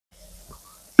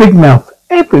Big mouth.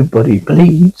 Everybody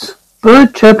bleeds.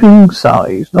 Bird chirping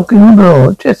sighs. Knocking on the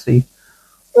door. Jessie.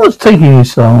 What's taking you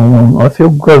so long? I feel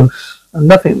gross. And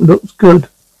nothing looks good.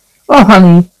 Oh,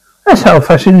 honey. That's how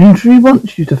fashion industry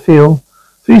wants you to feel.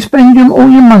 So you spend all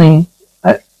your money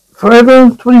at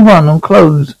Forever 21 on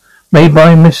clothes made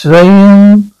by Miss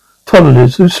Zayn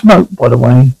toddlers who smoke, by the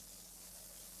way.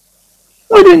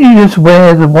 Why don't you just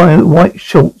wear the white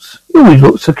shorts? You always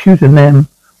look so cute in them.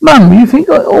 Mum, you think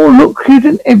I all look cute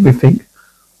in everything?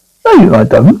 No, I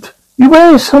don't. You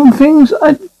wear some things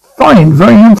I find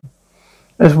very unfair.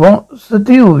 As what's the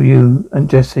deal with you and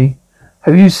Jessie?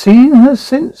 Have you seen her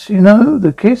since,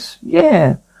 the kiss?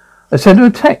 Yeah. I sent her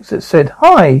a text that said,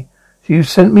 hi. You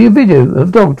sent me a video of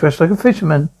a dog dressed like a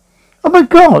fisherman. Oh my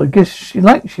God, I guess she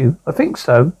likes you. I think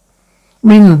so. I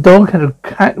mean, the dog had a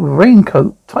cat with a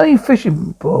raincoat, tiny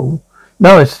fishing pole.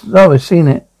 No, I've seen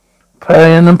it.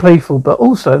 Playing and playful, but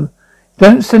also, you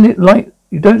don't send it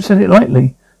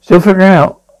lightly. Still figuring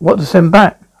out what to send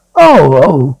back.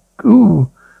 Ooh.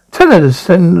 Tell her to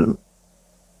send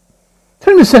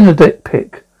a dick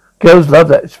pic. Girls love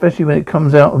that, especially when it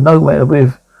comes out of nowhere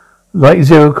with, like,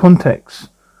 zero context.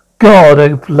 God, I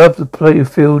love to play a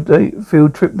field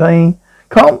trip day.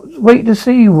 Can't wait to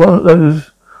see one of those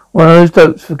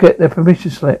dopes forget their permission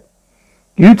slip.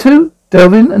 You two?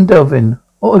 Delvin and Delvin.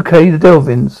 Oh, okay, the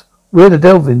Delvins. We're the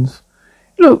Delvins.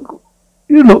 You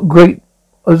look great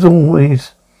as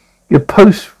always. Your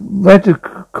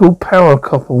post-radical power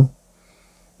couple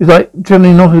is like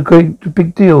generally not a great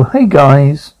big deal. Hey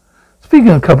guys. Speaking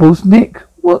of couples, Nick,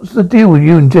 what's the deal with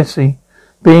you and Jessie?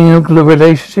 Being in a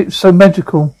relationship so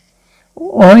magical.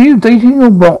 Are you dating or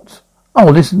what? Oh,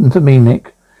 listen to me,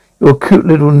 Nick. You're a cute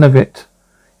little nugget.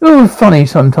 You're funny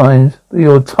sometimes, but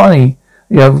you're tiny.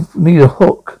 You need a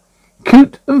hook.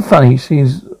 Cute and funny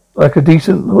seems like a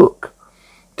decent hook.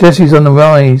 Jessie's on the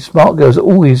rise. Smart girls are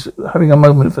always having a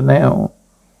moment for now.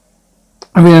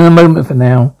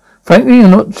 Frankly,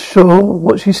 I'm not sure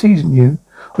what she sees in you.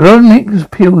 Although Nick's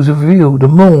appeals are revealed, the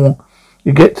more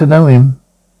you get to know him.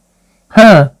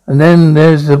 Huh, and then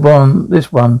there's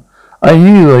this one. I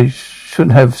knew I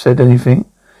shouldn't have said anything.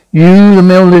 You, the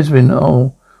male lesbian,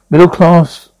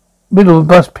 middle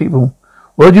bus people.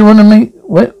 What do you want to make,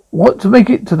 what to make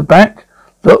it to the back?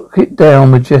 Lock it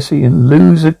down with Jessie and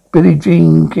lose a Billie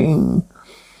Jean King.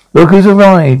 Look who's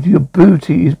arrived. Your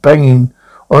booty is banging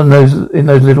in those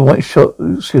little white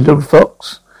shorts, you little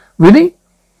fox. Really?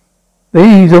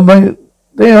 They are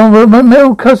my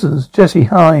male cousins. Jessie,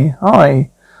 hi.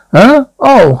 Huh?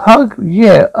 Oh, hug?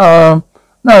 Yeah, no,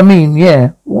 I mean,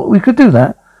 yeah, we could do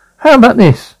that. How about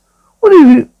this? What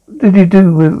did you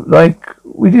do with,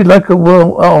 we did like a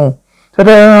whirl,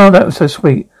 ta-da, that was so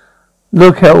sweet.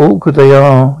 Look how awkward they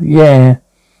are. Yeah,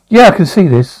 I can see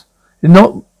this. It's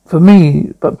not for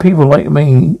me, but people like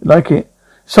me like it.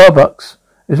 Starbucks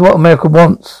is what America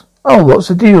wants. Oh, what's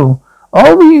the deal?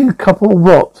 Are we a couple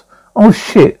what? Oh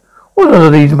shit, what are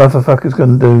these motherfuckers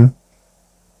gonna do?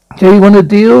 Do you want a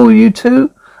deal, you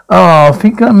two? I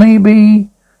think maybe...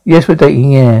 Yes, we're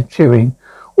dating, yeah, cheering.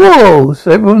 Whoa,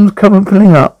 so everyone's coming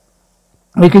pulling up.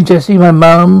 Nick and Jessie, my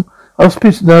mum,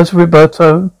 hospice nurse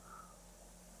Roberto.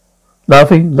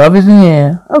 Laughing, love is in the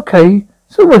air. Okay,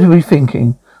 so what are we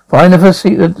thinking? Find a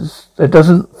seat that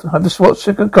doesn't have the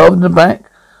swastika carved in the back.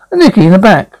 And Nicky in the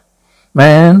back.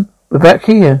 Man, we're back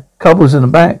here. Couples in the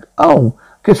back. Oh,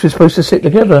 guess we're supposed to sit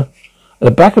together. At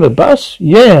the back of the bus?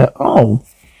 Yeah, oh,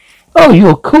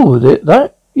 you're cool with it,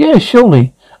 that? Yeah,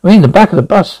 surely. I mean, the back of the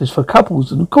bus is for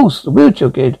couples and, of course, the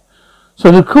wheelchair kid.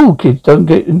 So the cool kids don't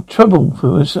get in trouble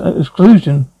for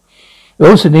exclusion. We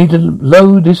also need to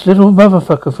load this little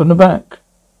motherfucker from the back.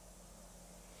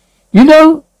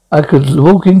 I could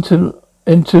walk I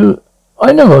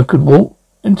know I could walk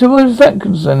into a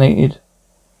vaccinated.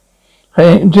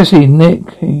 Hey, Jessie,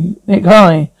 Nick,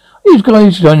 hi. These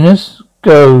guys joining us?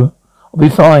 Go. I'll be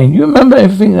fine. You remember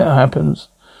everything that happens.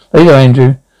 Later,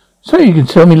 Andrew. So you can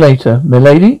tell me later,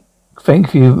 milady.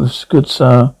 Thank you, good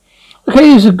sir.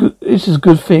 Okay, this is a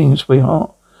good thing,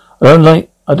 sweetheart. I don't like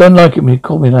it when you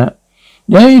call me that.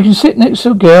 Yeah, you can sit next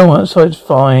to a girl outside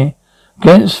Phi.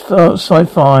 Outside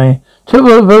Phi. Two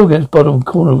row against bottom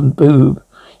corner of the boob.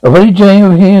 Your buddy Jay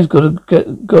over here has got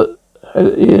the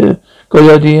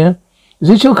idea. Is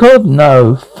this your cod?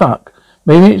 No, fuck.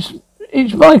 Maybe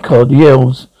it's my cod,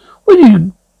 yells. Why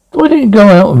didn't you go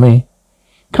out with me?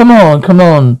 Come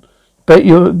on. Bet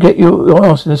you get your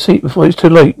ass in the seat before it's too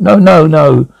late.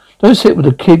 No. Don't sit with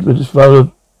a kid with his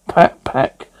rubber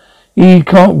pack. He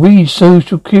can't read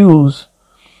social cues.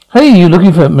 Hey, you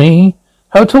looking for me?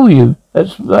 How tall are you?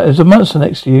 There's a monster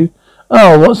next to you.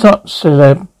 Oh, what's up,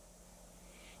 celeb?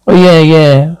 Oh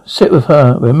yeah. Sit with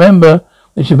her. Remember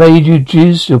when she made you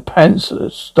jizz your pants at the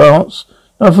starts?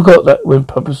 No, I forgot that when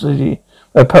publicly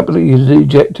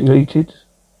ejaculated.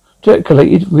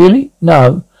 Ejaculated? Really?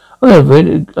 No. I'm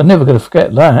never going to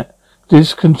forget that.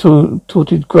 This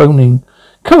contorted groaning.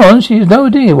 Come on, she has no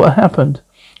idea what happened.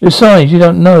 Besides, you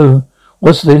don't know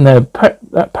what's in that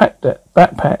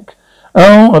backpack.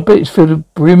 Oh, I bet it's filled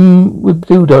with brim with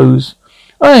dildos.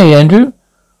 Hey, Andrew,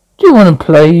 do you want to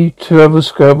play Travel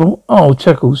Scrabble? Oh,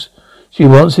 Chuckles, she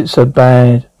wants it so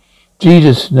bad.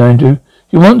 Jesus, Andrew,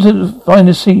 you want to find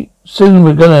a seat? Soon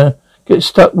we're gonna get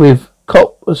stuck with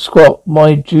cop or squat.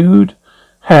 My Jude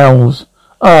howls.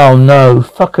 Oh no,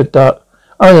 fuck a duck.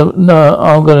 I'm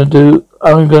gonna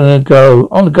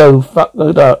go fuck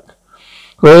the duck.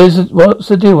 What's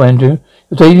the deal, Andrew?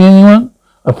 You dating anyone?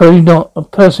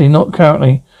 Personally not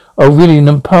currently. Oh really, in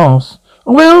the past?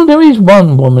 Well, there is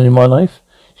one woman in my life.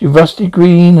 She's rusty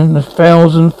green and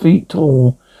 1,000 feet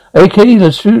tall. A.K.A.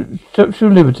 the Statue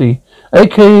of Liberty.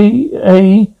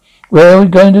 A.K.A. well, we're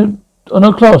going on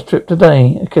a class trip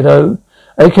today, kiddo.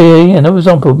 A.K.A. another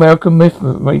example of American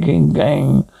myth-making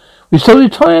gang. We stole the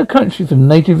entire country from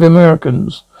Native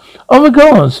Americans. Oh my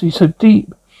God, he's so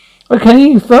deep.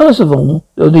 Okay, first of all,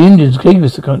 the Indians gave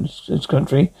us this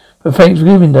country for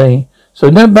Thanksgiving Day. So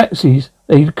no backsies.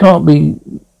 They can't be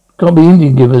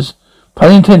Indian givers.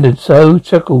 Pun intended. So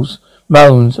Chuckles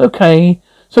moans. Okay,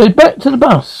 so back to the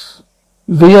bus.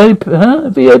 VIP,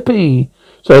 VIP.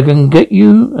 So I can get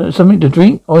you something to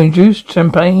drink, orange juice,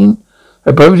 champagne.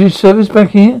 A beverage service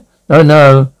back here?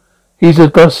 No. He's a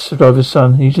bus driver's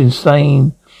son. He's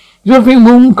insane. He's offering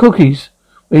warm cookies.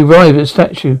 We arrive at the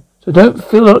statue, so don't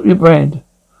fill up your bread.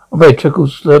 I read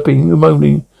Chuckles slurping and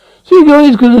moaning. So you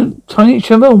guys gonna tie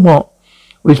each other or what?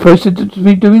 We're supposed to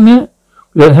be doing that?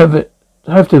 We don't have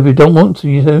to if we don't want to,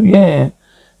 you know? Yeah.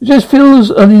 It just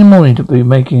feels early in the morning to be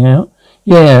making out.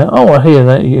 Yeah. Oh, I hear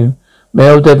that you.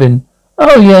 Mel Devin.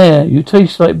 Oh yeah, you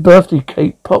taste like birthday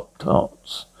cake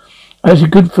Pop-Tarts. Actually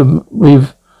good for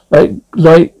with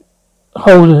like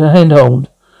handhold.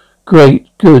 Great,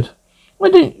 good. Why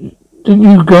didn't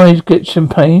you guys get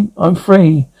champagne? I'm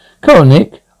free. Come on,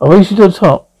 Nick. I'll race you to the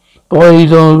top. Boys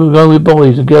go with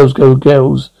boys and girls go with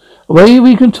girls. A way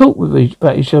we can talk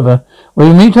about each other. When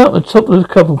we meet up at the top of the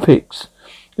couple picks.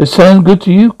 Does it sound good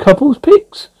to you, couples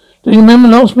picks? Do you remember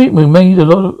last week we made a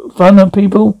lot of fun of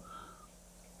people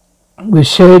with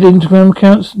shared Instagram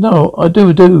accounts? No, I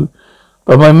do.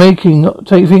 But my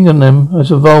taking on them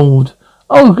has evolved.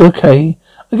 Oh, okay.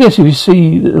 I guess if you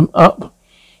see them up,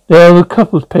 they are a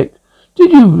couple's pick.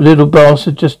 Did you little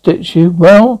bastard just ditch you?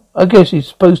 Well, I guess he's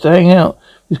supposed to hang out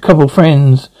with a couple of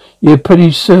friends. Yeah,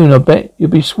 pretty soon I bet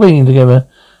you'll be swinging together.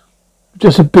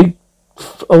 Just a big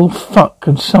old fuck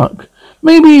and suck.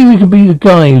 Maybe we could be the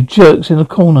guy who jerks in the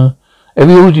corner.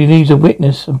 Every orgy needs a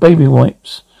witness and baby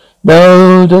wipes.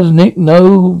 No, does Nick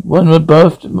know when your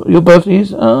birthday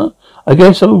is? I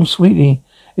guess, oh, sweetie.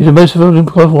 It's the most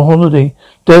important holiday.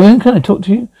 Devin, can I talk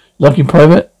to you? Lucky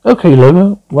private? Okay,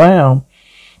 Lola. Wow.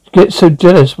 You get so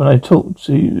jealous when I talk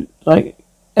to you. Like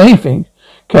anything.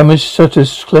 Cameras such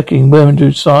as clicking,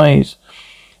 women sighs.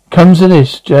 Comes to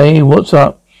this, Jay, what's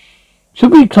up?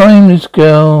 Should we climb this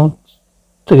girl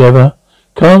together?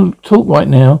 Can't talk right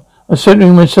now. I'm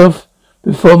centering myself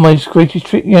before my greatest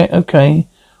trick yet. Okay.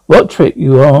 What trick,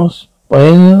 you ask? By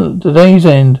today's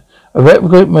end, I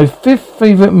replicate my 5th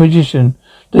favourite magician,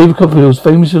 David Copperfield's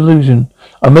famous illusion.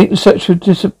 I make the Statue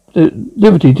of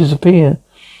Liberty disappear.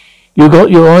 You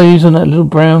got your eyes on that little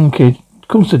brown kid. Of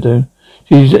course I do.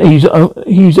 He's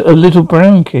a little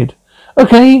brown kid.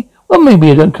 Okay, well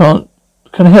maybe I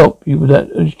can help you with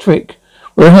that trick.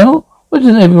 Well, hell, why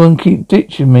doesn't everyone keep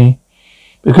ditching me?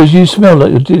 Because you smell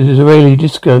like a Israeli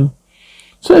disco.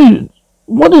 So,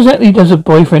 what exactly does a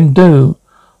boyfriend do?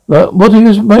 What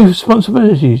are my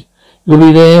responsibilities? You'll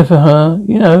be there for her,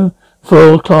 you know,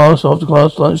 for class, after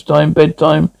class, lunchtime,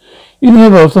 bedtime. You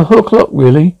never off the hook clock,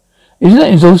 really. Isn't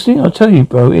that exhausting? I tell you,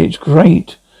 bro, it's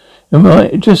great. You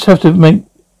might just have to make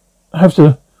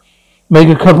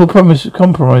a couple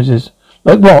compromises.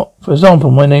 Like what? For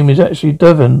example, my name is actually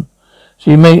Devin.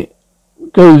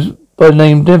 Goes by the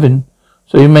name Devin.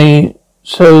 So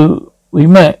we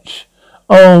match.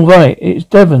 Oh, right, it's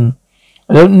Devon.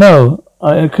 I don't know.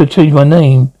 I could change my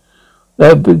name.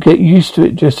 But get used to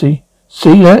it, Jesse.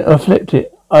 See that? I flipped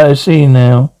it. I see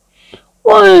now.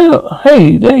 Why,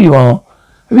 hey, there you are.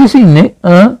 Have you seen Nick?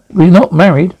 We're not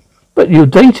married. But you're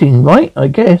dating, right? I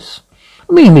guess.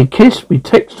 I mean, we kissed, we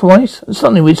texted twice, and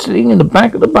suddenly we're sitting in the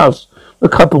back of the bus, the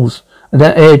couples, and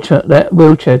that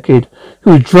wheelchair kid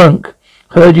who was drunk.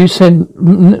 Heard you send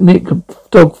Nick a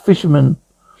dog fisherman.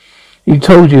 He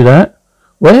told you that?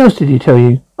 What else did he tell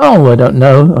you? Oh, I don't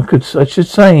know. I should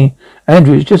say.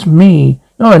 Andrew, it's just me.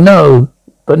 No, I know.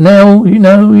 But now, you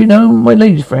know, my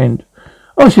lady friend.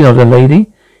 Oh, she's not a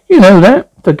lady. You know that.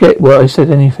 Forget what I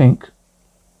said anything.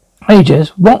 Hey, Jess,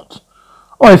 what?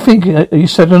 Oh, I think you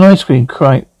said an ice cream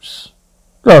crepes.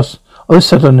 Gosh, I was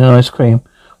sat on an ice cream.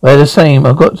 We're the same.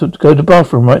 I've got to go to the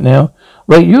bathroom right now.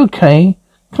 Wait, you okay?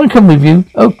 Can I come with you?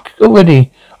 Oh,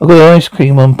 already. I've got the ice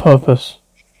cream on purpose.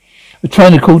 We're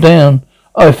trying to cool down.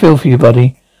 Oh, I feel for you,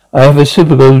 buddy. I have a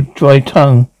super dry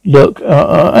tongue. Look,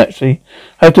 actually,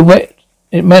 I have to wet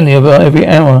it manually about every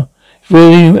hour. It's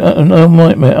really a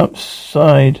nightmare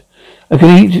upside. I could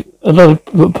eat a lot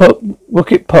of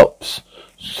rocket pops.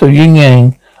 So yin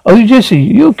yang. Oh, Jesse,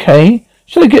 you okay?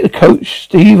 Should I get the coach,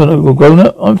 Steve, and a grown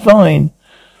up? I'm fine.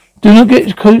 Do not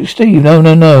get Coach Steve.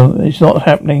 No. It's not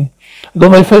happening. I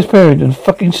got my first period and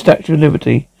fucking Statue of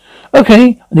Liberty.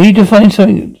 Okay, I need to find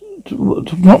something to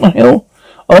what the hell?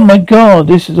 Oh my god,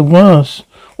 this is the worst.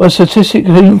 What a statistic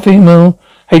female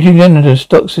hating gender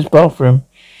stocks his bathroom.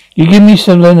 You give me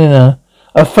some Lenina.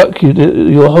 I'll fuck you,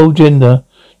 your whole gender.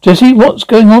 Jesse, what's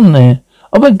going on there?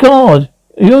 Oh my god,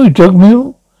 are you a drug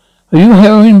mule? Are you a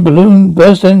heroin balloon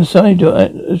burst inside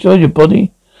your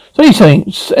body? Say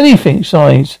something, anything,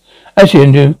 size. Actually,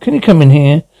 Andrew, can you come in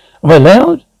here? Am I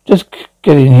allowed? Just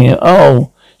get in here.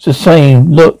 Oh, it's the same.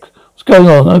 Look, what's going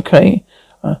on? Okay.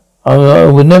 I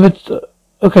would never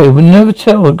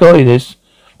tell a guy this.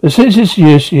 But since it's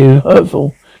just you,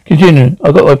 hurtful. Continue.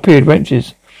 I got my period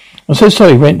wrenches. I'm so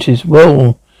sorry, wrenches.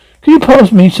 Well, can you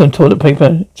pass me some toilet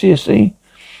paper, Jesse?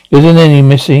 Isn't any,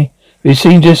 Missy? Have you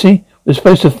seen Jesse? We're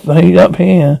supposed to fade up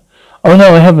here. Oh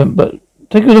no, I haven't, but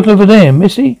take a look over there,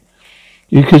 Missy.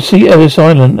 You could see Ellis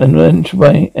Island and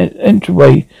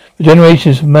entryway for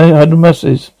generations of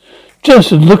masses.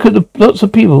 Just look at the lots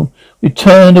of people we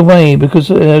turned away because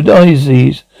of their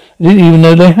disease. They didn't even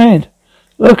know they had.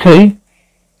 Okay,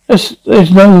 that's a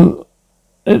no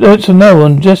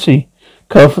on Jessie.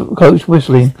 Coach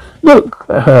whistling. Look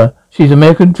at her. She's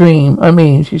American dream. I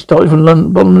mean, she started from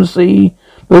London, bottom of the sea,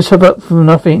 rose up from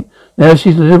nothing. Now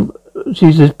she's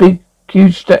this big,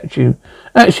 huge statue.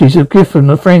 Actually, it's a gift from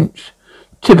the French.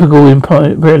 Typical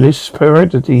imperialist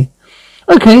heredity.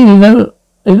 Okay,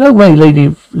 there's no way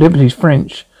Lady Liberty's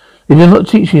French. They did not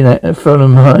teach you that at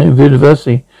Fulham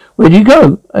University. Where do you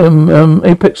go?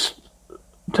 Apex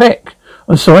Tech.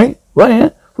 I'm sorry,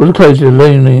 where? For the closure of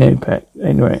Lonely Apex.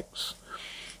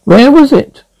 Where was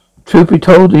it? Truth be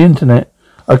told, the internet.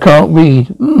 I can't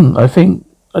read.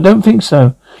 I don't think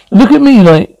so. Look at me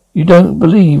like you don't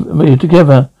believe we're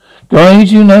together.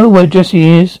 Guys, you know where Jessie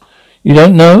is? You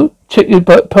don't know? Check your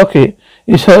back pocket.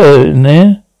 Is her in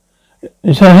there?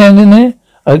 Is her hand in there?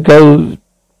 I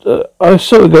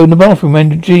saw her go in the bathroom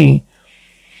under G.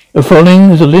 The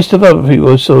following is a list of other people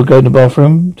I saw go in the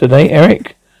bathroom today.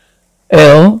 Eric,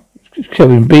 L,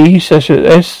 Kevin B, Sasha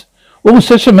S. Oh,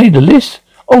 Sasha made the list?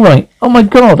 Alright. Oh my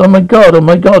god.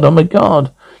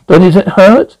 Does it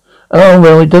hurt? Oh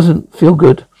well, it doesn't feel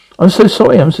good. I'm so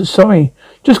sorry.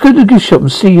 Just go to the gift shop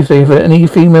and see if they have any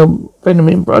female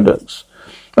feminine products.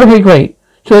 Okay, great.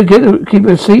 Should I keep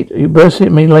a seat? You burst it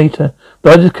at me later.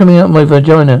 Blood is coming out of my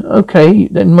vagina. Okay,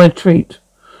 then my treat.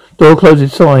 Door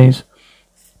closes, sighs.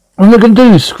 What am I going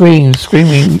to do? Screaming,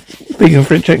 speaking in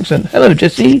French accent. Hello,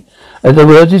 Jessie. As the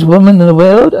worst woman in the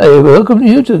world, I welcome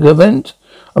you to the event.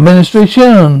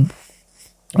 Administration.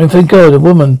 And thank God, a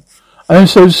woman. I am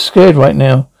so scared right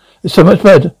now. There's so much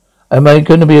blood. Am I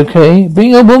going to be okay?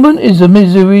 Being a woman is a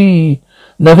misery.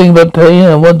 Nothing but pain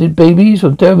and unwanted babies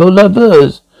from terrible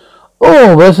lovers.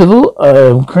 Oh, worst of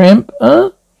all, cramp,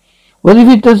 huh? What if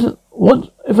it doesn't?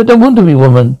 What if I don't want to be a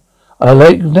woman? I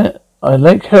like that. I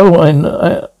like how I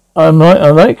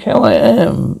like how I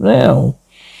am now.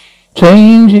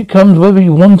 Change, it comes whether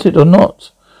you want it or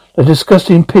not. The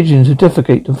disgusting pigeons who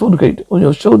defecate and fornicate on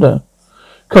your shoulder.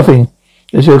 Coughing.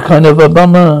 Is your kind of a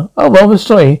bummer? Oh, well, I'm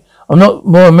sorry. I'm not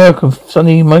more American,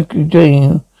 Sonny, Michael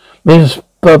Jane, Miss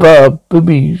Baba,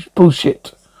 booby,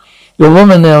 bullshit. You're a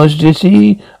woman now,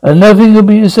 Jessie, and nothing will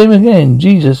be the same again.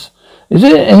 Jesus. Is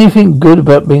there anything good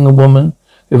about being a woman?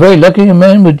 You're very lucky a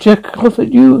man would jack off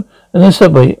at you in the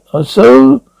subway.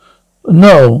 So?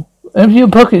 No. Empty your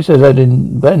pockets, says I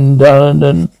didn't bend down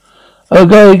and oh,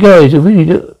 guys, I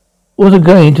really wasn't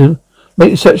going to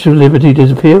make such a liberty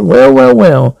disappear.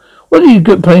 Well. What are you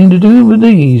planning to do with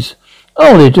these?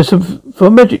 Oh, they're just for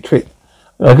a magic trick.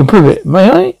 I can prove it. May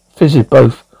I? Fizzes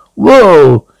both.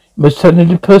 Whoa! Most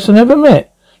talented person I ever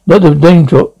met. Not the name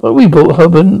drop, but we bought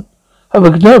Hub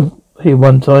a Glove here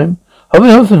one time. Hub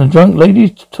and Hub and a drunk lady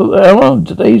took our on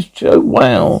today's show.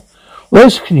 Wow. What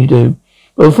else can you do?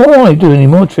 But before I do any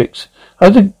more tricks, I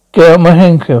have to Get out my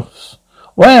handcuffs.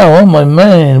 Wow, oh my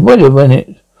man, wait a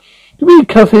minute. Did we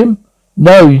cuff him?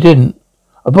 No, you didn't.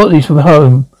 I brought these from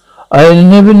home. I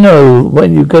never know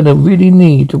when you're gonna really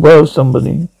need to weld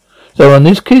somebody. So, and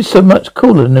this kid's so much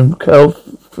cooler than Cal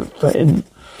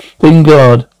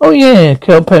Fingard. Oh yeah,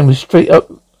 Cal Penn was straight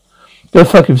up. Go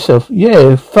fuck himself.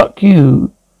 Yeah, fuck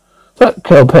you. Fuck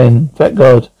Cal Penn. Fat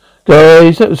God.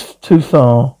 Guys, that was too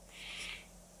far.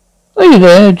 Are you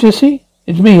there, Jesse?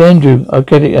 It's me, Andrew. I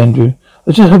get it, Andrew. I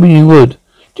was just hoping you would.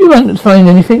 Do you want to find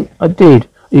anything? I did.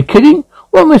 Are you kidding?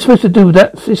 What am I supposed to do with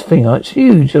this thing? It's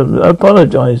huge. I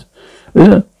apologize.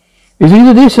 It's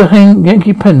either this or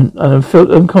Yankee pennant, and I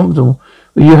felt uncomfortable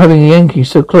with you having a Yankee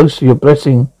so close to your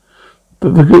blessing.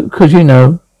 But because you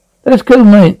know. Let's go,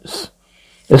 Mets.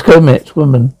 Let's go, Mets,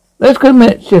 woman. Let's go,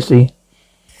 Mets, Jesse.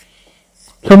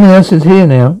 Someone else is here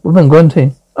now. Woman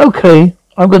grunting. Okay,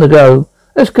 I'm gonna go.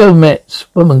 Let's go, Mets.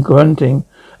 Woman grunting.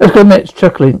 Let's go, Mets,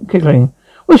 kickling.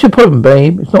 What's your problem,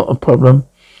 babe? It's not a problem.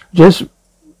 Just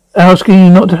asking you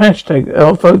not to hashtag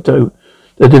our photo.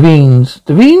 The Devines.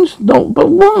 Devines? No, but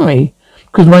why?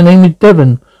 Because my name is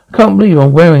Devon. I can't believe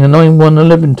I'm wearing a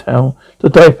 9/1/11 towel to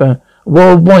diaper. I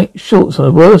wore white shorts on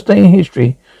the worst day in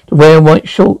history to wear white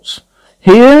shorts.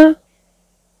 Here?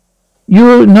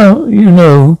 You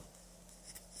know.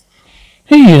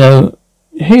 Here,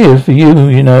 Here for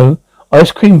you,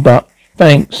 Ice cream butt.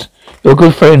 Thanks. Your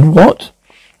good friend. What?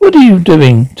 What are you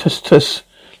doing? Tuss.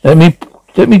 Let me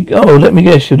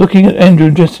guess. You're looking at Andrew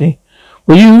and Jesse.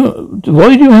 Why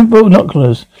do you have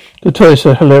binoculars? The toys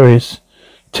are hilarious.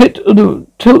 Tilt to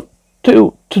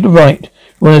the right.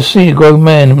 You want to see a grown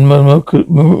man in a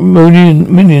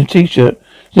Minion t-shirt.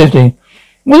 Sniffing.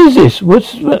 What is this?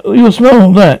 You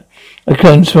smell that? I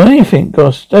can't smell anything,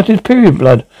 Goss. That is period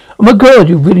blood. Oh my God,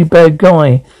 you really bad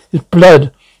guy. It's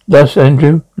blood lust,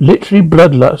 Andrew. Literally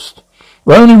bloodlust.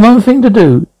 Well, only one thing to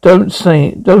do. Do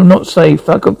not say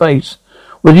fuck a face.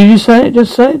 What did you say?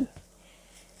 Just said?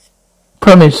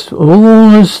 Promise.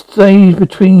 All stays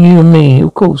between you and me,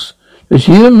 of course. It's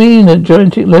you and me in a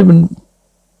gigantic 11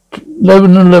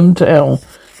 towel.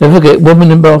 Never forget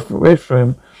woman in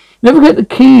restroom. Never get the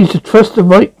keys to trust the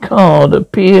right card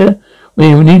appear when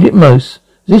you need it most.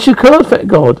 Is this your card, fat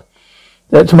God?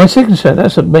 That's my signature.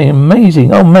 That's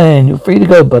amazing. Oh man, you're free to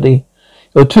go, buddy.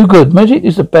 You're too good. Magic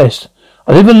is the best.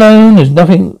 I live alone. There's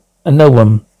nothing and no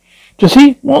one.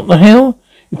 Jesse, what the hell?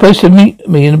 You're supposed to meet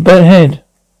me in a bed.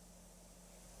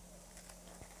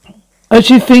 I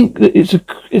actually think that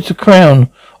it's a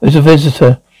crown. Or it's a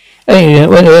visitor. Hey,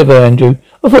 whatever, Andrew.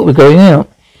 I thought we were going out.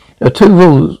 There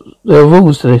are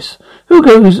rules to this. Who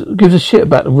gives a shit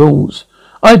about the rules?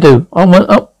 I do. I went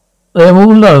up there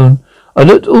all alone. I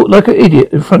looked like an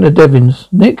idiot in front of Devins.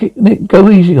 Nick, go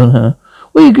easy on her.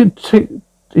 Why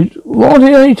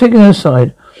are you taking her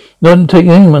side? Not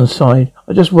taking anyone's side.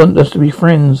 I just want us to be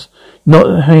friends,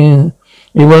 not hanging.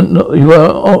 You were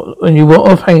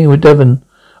off hanging with Devon.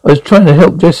 I was trying to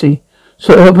help Jessie.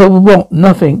 So help her with what?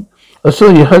 Nothing. I saw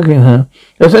you hugging her.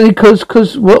 That's only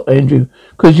cause what, Andrew?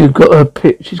 Cause she's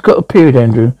got a period,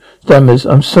 Andrew. Stammers,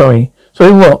 I'm sorry.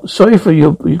 Sorry what? Sorry for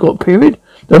you got a period?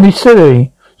 Don't be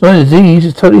silly. It's not a disease,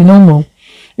 it's totally normal.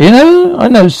 I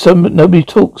know some, but nobody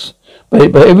talks.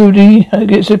 But everybody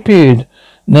gets a period.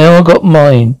 Now I got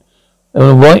mine. And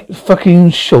a white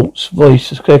fucking shorts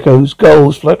voice echoes,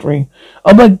 goals fluttering.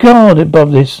 Oh my God,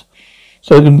 above this.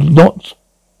 So I'm not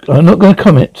going to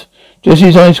comment.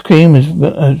 Jesse's ice cream is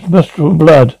menstrual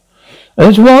blood.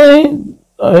 That's why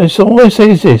all I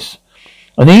say is this.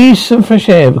 I need some fresh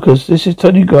air because this is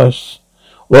totally gross.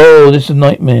 Whoa, this is a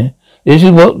nightmare. This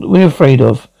is what we're afraid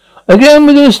of. Again,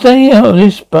 we're going to stay out of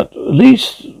this, but at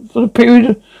least for the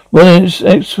period when it's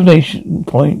exclamation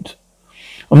point.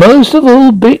 And most of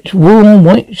all, bitch wore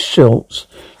white shorts.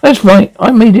 That's right, I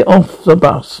made it off the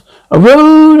bus. I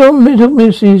rode on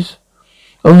Mrs.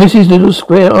 Little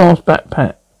Square Ass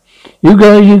Backpack. You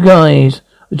guys,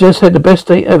 I just had the best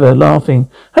day ever, laughing.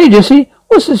 Hey, Jesse,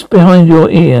 what's this behind your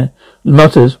ear?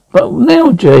 Mutters. But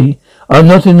now, Jay, I'm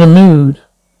not in the mood.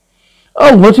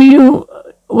 Oh, what are you?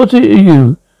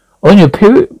 On your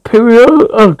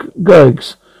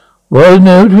gags? Well,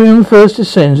 no, to him first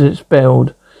descends, it's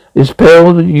spelled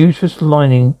with useless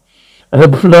lining. And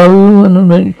a flow and a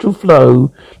menstrual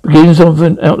flow begins out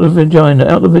the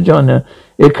vagina.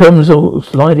 It comes all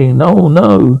sliding.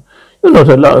 No. You're not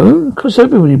alone, because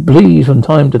everybody bleeds from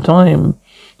time to time.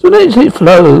 So let it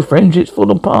flow, friendships fall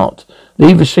apart.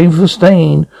 Leave a shameful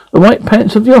stain, the white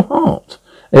pants of your heart.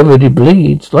 Everybody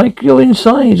bleeds, like your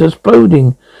insides are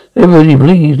exploding. Everybody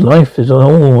bleeds, life is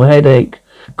all headache,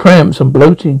 cramps and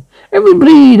bloating.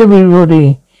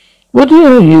 Everybody. What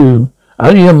are you?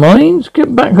 Out of your minds?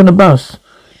 Get back on the bus.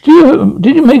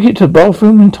 Did you make it to the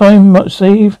bathroom in time, much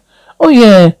Steve? Oh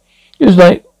yeah. It was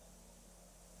like,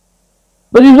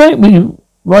 but he raked me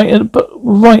right at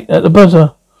the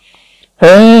buzzer.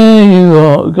 Hey, you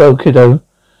are, go, kiddo.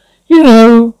 You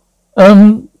know,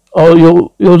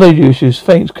 your lady issues.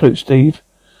 Thanks, Coach Steve.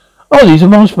 Oh, these are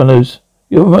marshmallows.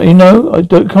 You know,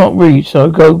 can't read, so I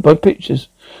go by pictures.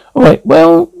 All right,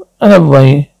 well, another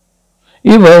way.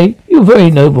 You're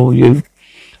very noble, you.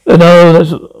 No,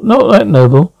 that's not that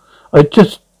noble. I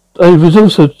was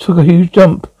also took a huge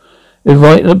jump. It was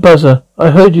right at the buzzer. I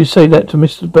heard you say that to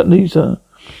Mr. Batnisa.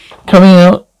 Coming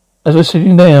out as we're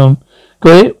sitting down.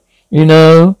 Got it? You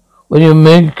know, when your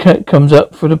mega cat comes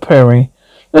up for the parry.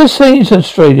 Let's say it's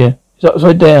Australia. It's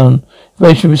upside down.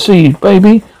 Information received.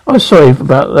 Baby, I'm sorry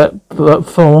about that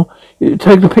fall. You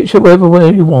take the picture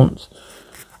wherever you want.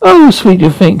 Oh, sweet,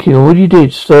 thank you. What you did,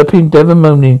 slurping, Devon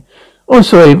moaning. I'm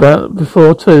sorry about it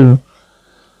before, too.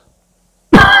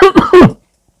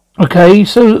 Okay,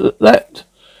 so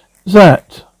is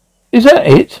that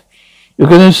it?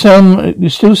 You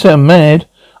still sound mad.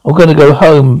 I'm gonna go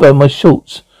home by my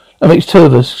shorts. That makes two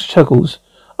of us, Chuckles.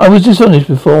 I was dishonest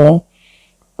before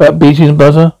about beating the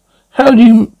buzzer. How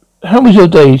was your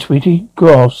day, sweetie?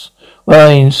 Grass,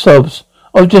 rain, sobs.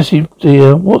 Oh, Jessie,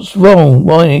 dear, what's wrong?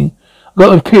 Whining. I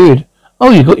got a period. Oh,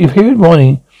 you got your period?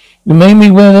 Whining. You made me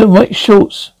wear the white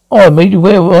shorts. Oh, I made you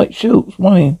wear white shorts.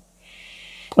 Whining.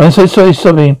 I'm so sorry,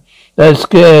 sobbing. I was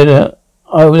scared.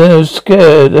 I was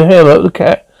scared the hell out of the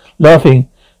cat. Laughing.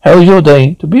 How was your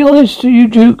day? To be honest to you,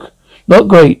 Duke, not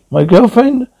great. My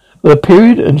girlfriend got a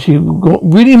period and she got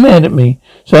really mad at me.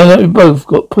 Sounds like we both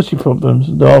got pussy problems.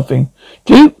 Laughing.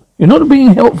 Duke, you're not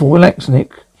being helpful. Relax,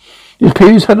 Nick. Your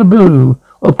periods had a blue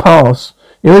or pass.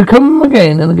 You would come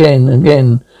again and again and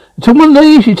again. Until one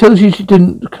day she tells you she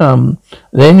didn't come.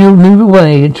 Then you'll move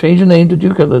away and change your name to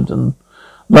Duke Ellington.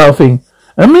 Laughing.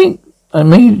 I made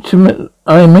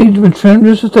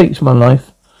tremendous mistakes in my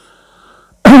life.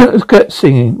 Let's get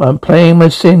singing. I'm playing my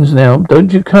sins now.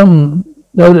 Don't you come?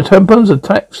 No, the tampons are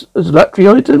taxed as a luxury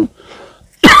item?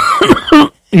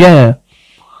 Yeah.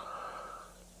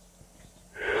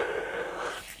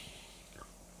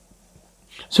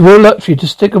 It's a real luxury to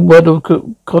stick a wad of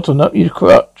cotton up your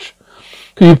crotch.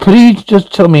 Could you please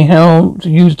just tell me how to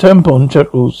use a tampon,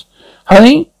 Chuckles?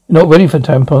 Honey, you're not ready for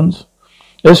tampons.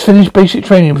 Let's finish basic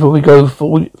training before we go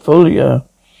full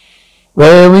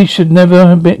where we should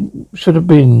have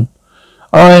been.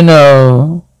 I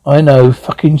know,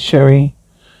 fucking Sherry.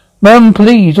 Mum,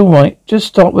 please, alright, just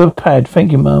start with a pad,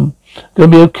 thank you, Mum.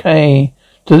 Gonna be okay.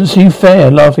 Doesn't seem fair,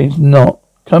 laughing, it's not.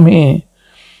 Come here.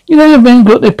 You know the men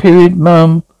got their period,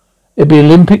 Mum. It'd be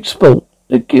Olympic sport.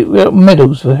 They'd give out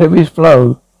medals for heaviest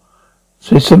flow.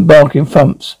 Says some barking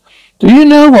thumps. Do you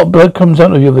know what blood comes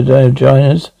out of your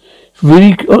vaginas? It's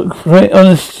really,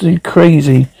 honestly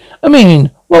crazy. I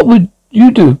mean, what would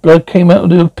you do if blood came out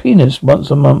of your penis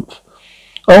once a month?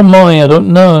 Oh my, I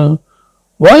don't know.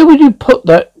 Why would you put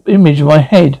that image in my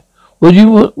head? What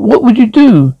would you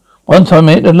do? One time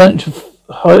I ate a lunch of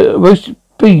roasted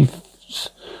beef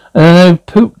and then I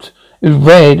pooped. It was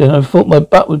red and I thought my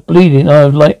butt was bleeding. I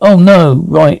was like, oh no,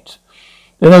 right.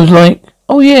 Then I was like,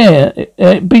 oh yeah,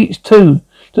 it beats too.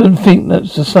 Doesn't think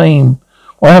that's the same.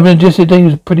 What happened to Jessie today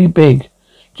was pretty big.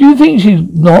 Do you think she's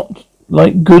not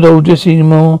like good old Jessie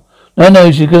anymore?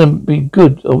 No, she's gonna be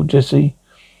good old Jessie.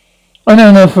 I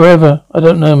don't know forever. I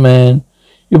don't know, man.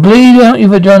 You bleed out your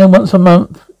vagina once a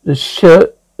month. The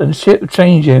shit will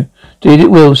change you. Dude, it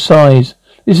will. Sighs.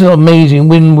 This is amazing.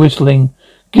 Wind whistling.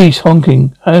 Geese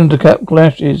honking. Handicap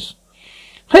clashes.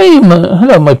 Hey,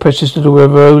 hello, my precious little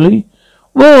Ravioli.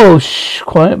 Whoa, shh,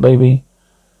 quiet, baby.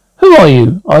 Who are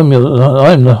you? I'm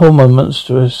the hormone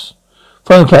monstrous.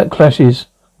 Phone clap clashes.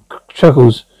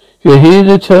 Chuckles. If you're here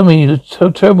to tell me how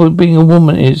terrible being a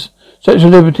woman is, such a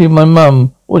liberty, my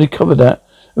mum already covered that.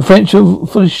 The French are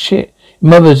full of shit.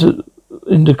 Your mother's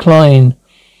in decline.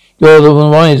 You're the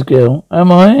wise girl.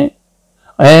 Am I?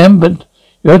 I am, but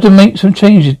you have to make some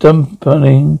changes,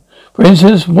 dumpling. For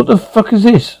instance, what the fuck is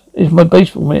this? It's my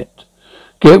baseball mitt.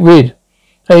 Get rid.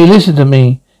 Hey, listen to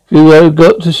me. If you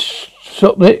got to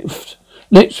shop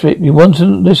lipstick, you want to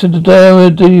listen to Dara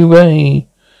D. Ray.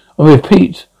 I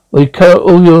repeat, we cut out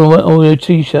all your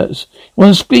t-shirts. You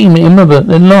want to scream at your mother,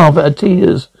 then laugh at her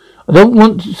tears. I don't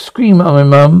want to scream at my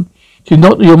mum. She's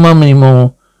not your mum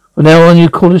anymore. From now on, you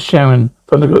call her Sharon.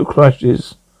 From the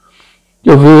crashes.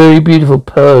 You're very beautiful,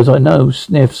 purrs, I know,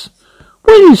 sniffs.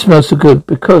 Why do you smell so good?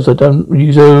 Because I don't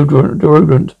use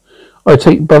deodorant. I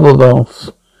take bubble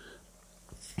baths.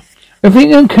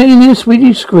 Everything okay in here,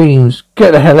 sweetie? Screams.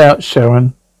 Get the hell out,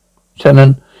 Sharon.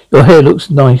 Shannon, your hair looks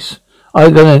nice.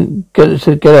 I'm gonna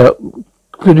get out.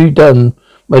 could you done,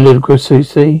 my little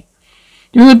Chrissy?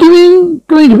 You are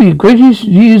going to be the greatest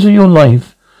years of your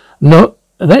life. No,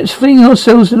 let's fling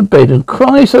ourselves in the bed and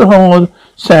cry so hard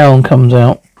sound comes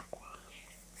out.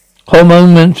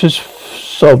 Hormone monstrous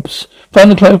sobs.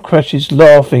 Thundercloud crashes,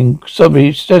 laughing,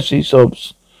 sobby, Jessie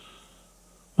sobs.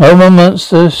 Hormone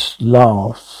monstrous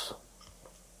laughs.